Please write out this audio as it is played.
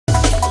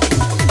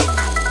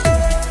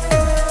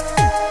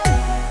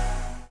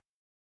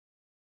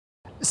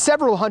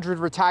Several hundred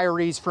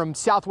retirees from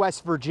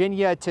Southwest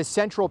Virginia to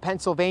central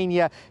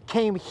Pennsylvania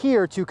came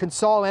here to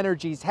Consol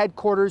Energy's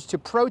headquarters to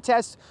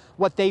protest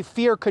what they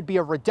fear could be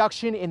a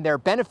reduction in their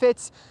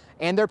benefits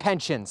and their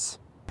pensions.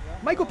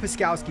 Michael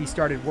Piskowski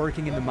started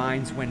working in the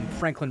mines when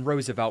Franklin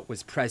Roosevelt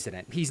was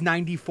president. He's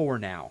 94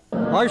 now.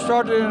 I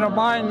started in a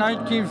mine in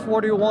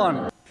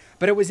 1941.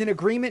 But it was an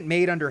agreement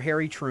made under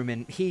Harry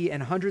Truman he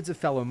and hundreds of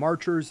fellow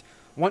marchers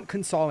want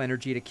Consol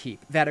Energy to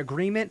keep. That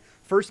agreement,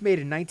 first made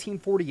in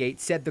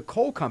 1948, said the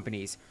coal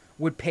companies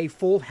would pay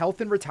full health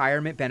and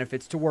retirement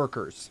benefits to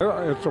workers.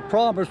 It's a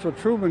promise that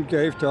Truman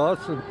gave to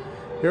us, and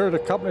here the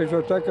companies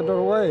are taking it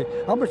away.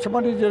 How much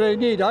money do they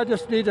need? I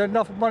just need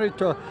enough money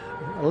to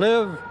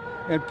live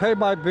and pay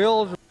my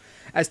bills.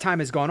 As time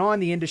has gone on,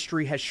 the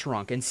industry has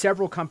shrunk and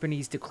several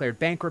companies declared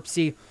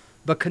bankruptcy,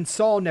 but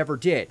Consol never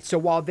did. So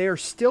while they're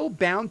still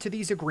bound to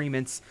these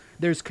agreements,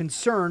 there's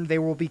concern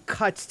there will be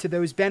cuts to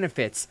those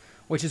benefits,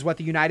 which is what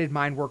the United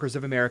Mine Workers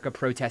of America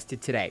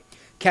protested today.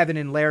 Kevin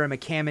and Lara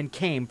McCammon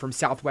came from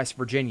Southwest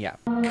Virginia.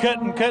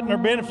 Cutting their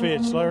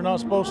benefits. They're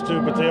not supposed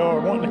to, but they are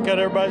wanting to cut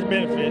everybody's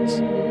benefits.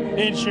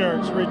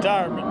 Insurance,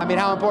 retirement. I mean,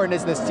 how important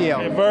is this to you?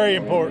 Yeah, very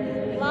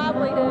important.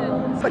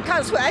 Livelihood.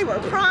 Because they were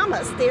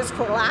promised this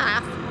for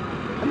life,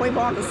 and we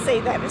want to see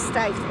that it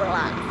stays for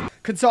life.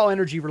 Consol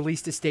Energy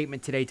released a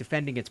statement today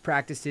defending its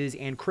practices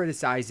and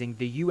criticizing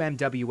the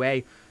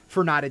UMWA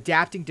for not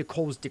adapting to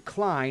coal's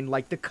decline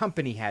like the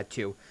company had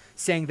to,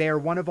 saying they are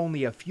one of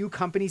only a few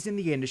companies in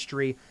the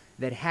industry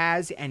that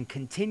has and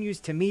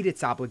continues to meet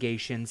its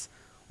obligations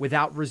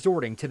without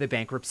resorting to the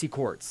bankruptcy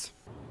courts.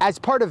 As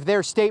part of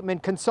their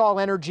statement,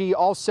 Consol Energy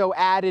also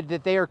added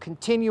that they are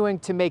continuing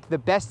to make the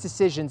best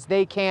decisions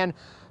they can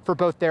for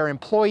both their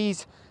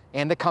employees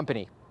and the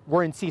company.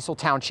 We're in Cecil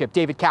Township.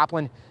 David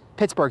Kaplan,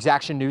 Pittsburgh's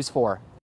Action News 4.